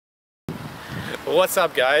What's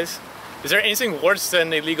up, guys? Is there anything worse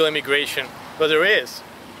than illegal immigration? Well, there is.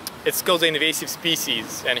 It's called the invasive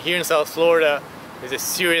species, and here in South Florida there's a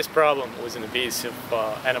serious problem with invasive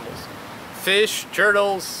animals. Fish,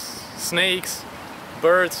 turtles, snakes,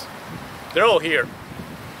 birds, they're all here.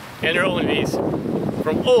 And they're all invasive,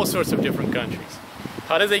 from all sorts of different countries.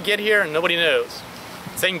 How did they get here? Nobody knows.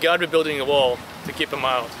 Thank God we're building a wall to keep them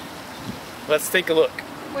out. Let's take a look.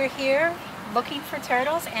 We're here looking for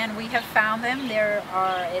turtles, and we have found them. There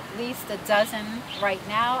are at least a dozen right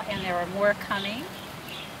now, and there are more coming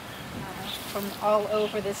from all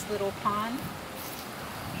over this little pond.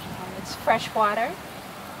 It's fresh water.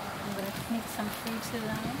 I'm going to sneak some food to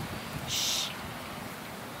them. Shh.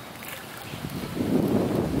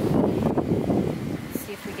 Let's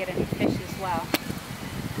see if we get any fish as well.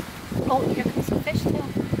 Oh, here comes some fish too.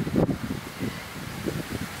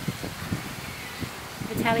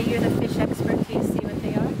 Vitaly, you're the fish expert. Do you see what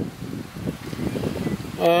they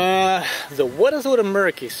are? The water's a little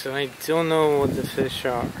murky, so I don't know what the fish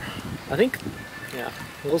are. I think, yeah,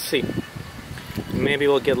 we'll see. Maybe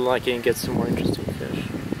we'll get lucky and get some more interesting fish.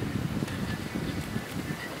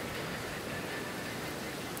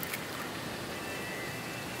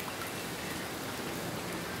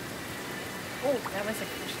 Oh, that was a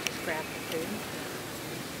fish just grabbed the food.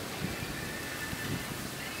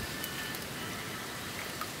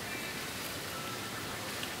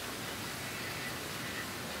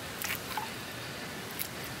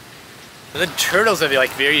 The turtles are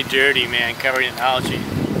like very dirty, man, covered in algae.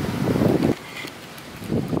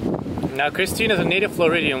 Now, Christine, as a native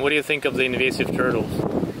Floridian, what do you think of the invasive turtles?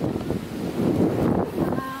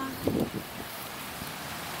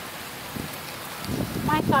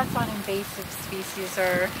 My thoughts on invasive species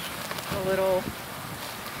are a little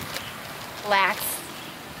lax.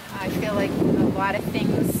 I feel like a lot of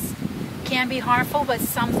things can be harmful, but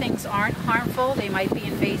some things aren't harmful. They might be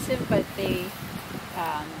invasive, but they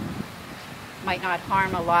might not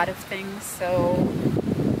harm a lot of things. So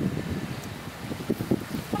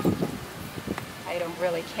I don't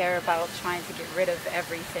really care about trying to get rid of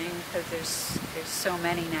everything because there's so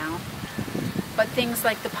many now. But things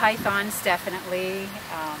like the pythons, definitely.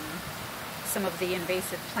 Some of the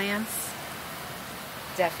invasive plants,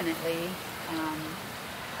 definitely.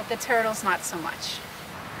 But the turtles, not so much.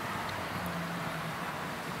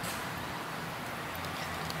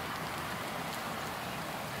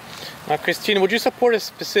 Now, Christine, would you support a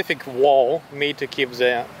specific wall made to keep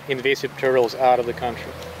the invasive turtles out of the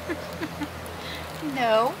country?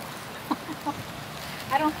 No.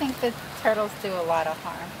 I don't think the turtles do a lot of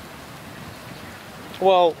harm.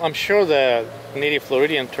 Well, I'm sure the native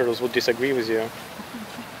Floridian turtles would disagree with you.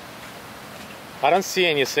 I don't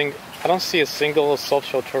see a single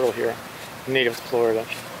soft-shell turtle here in native Florida.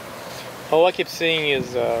 All I keep seeing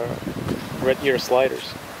is red ear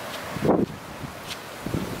sliders.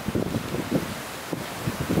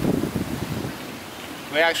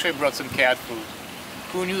 We actually brought some cat food.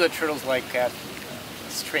 Who knew that turtles like cat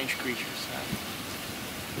food? Strange creatures.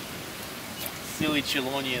 Silly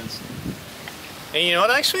Chilonians. And you know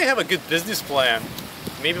what? I actually have a good business plan.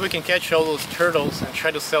 Maybe we can catch all those turtles and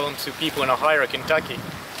try to sell them to people in Ohio or Kentucky.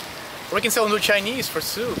 Or we can sell them to Chinese for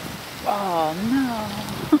soup. Oh no.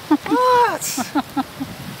 What?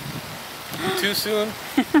 Too soon?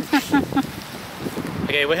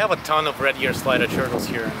 Okay, we have a ton of red ear slider turtles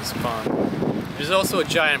here in this pond. There's also a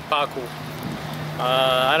giant Pacu.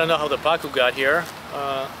 I don't know how the Pacu got here.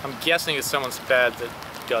 I'm guessing it's someone's pet that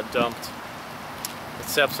got dumped.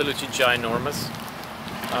 It's absolutely ginormous.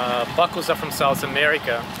 Pacus are from South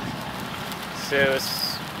America, so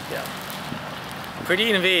it's, yeah, pretty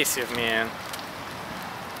invasive, man.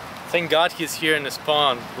 Thank God he's here in this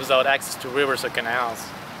pond without access to rivers or canals.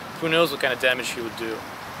 Who knows what kind of damage he would do.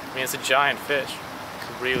 I mean, it's a giant fish. It's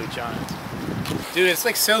really giant. Dude, it's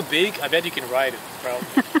like so big, I bet you can ride it,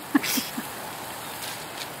 probably.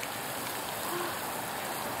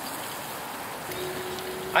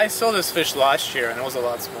 I saw this fish last year and it was a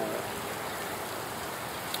lot smaller.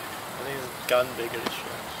 I think it's gotten bigger this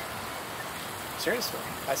year. Seriously,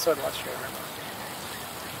 I saw it last year, I remember.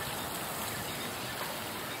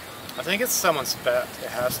 I think it's someone's pet, it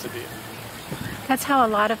has to be. That's how a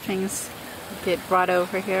lot of things get brought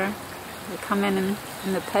over here. They come in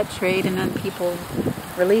the pet trade, and then people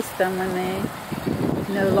release them when they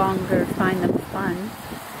no longer find them fun.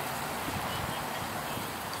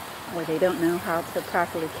 Or they don't know how to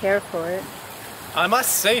properly care for it. I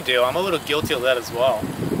must say, dude, I'm a little guilty of that as well.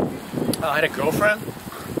 I had a girlfriend,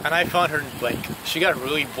 and I found her, like, she got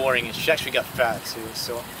really boring, and she actually got fat too,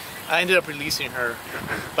 so I ended up releasing her.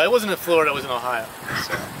 But it wasn't in Florida, it was in Ohio,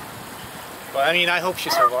 so. But I mean, I hope she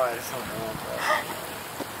survives.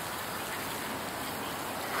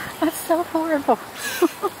 That's so horrible.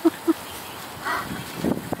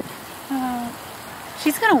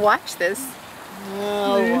 She's gonna watch this.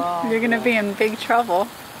 Oh, wow. You're gonna be in big trouble.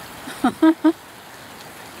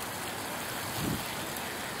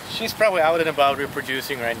 She's probably out and about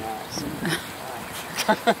reproducing right now. So,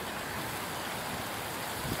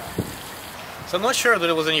 so I'm not sure that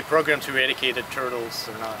there was any program to eradicate the turtles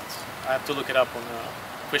or not. I have to look it up on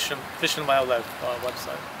the Fish and Wildlife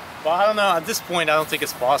website. But I don't know, at this point I don't think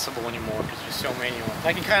it's possible anymore because there's so many of them.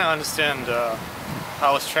 I can kind of understand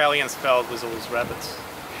how Australians felt with those rabbits.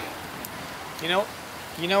 You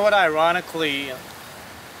know what, ironically,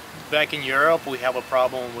 back in Europe we have a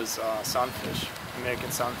problem with sunfish,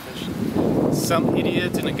 American sunfish. Some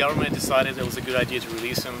idiot in the government decided it was a good idea to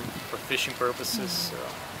release them for fishing purposes. So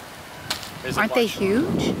aren't they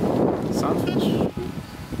huge? Sunfish?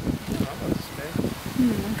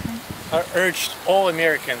 Okay. I urged all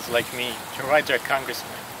Americans like me to write their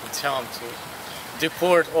congressman and tell them to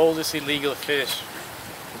deport all this illegal fish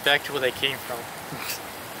back to where they came from.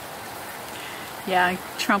 Yeah,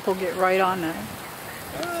 Trump will get right on that.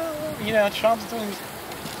 You know, Trump's doing,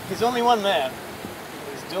 he's only one man.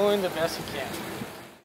 He's doing the best he can.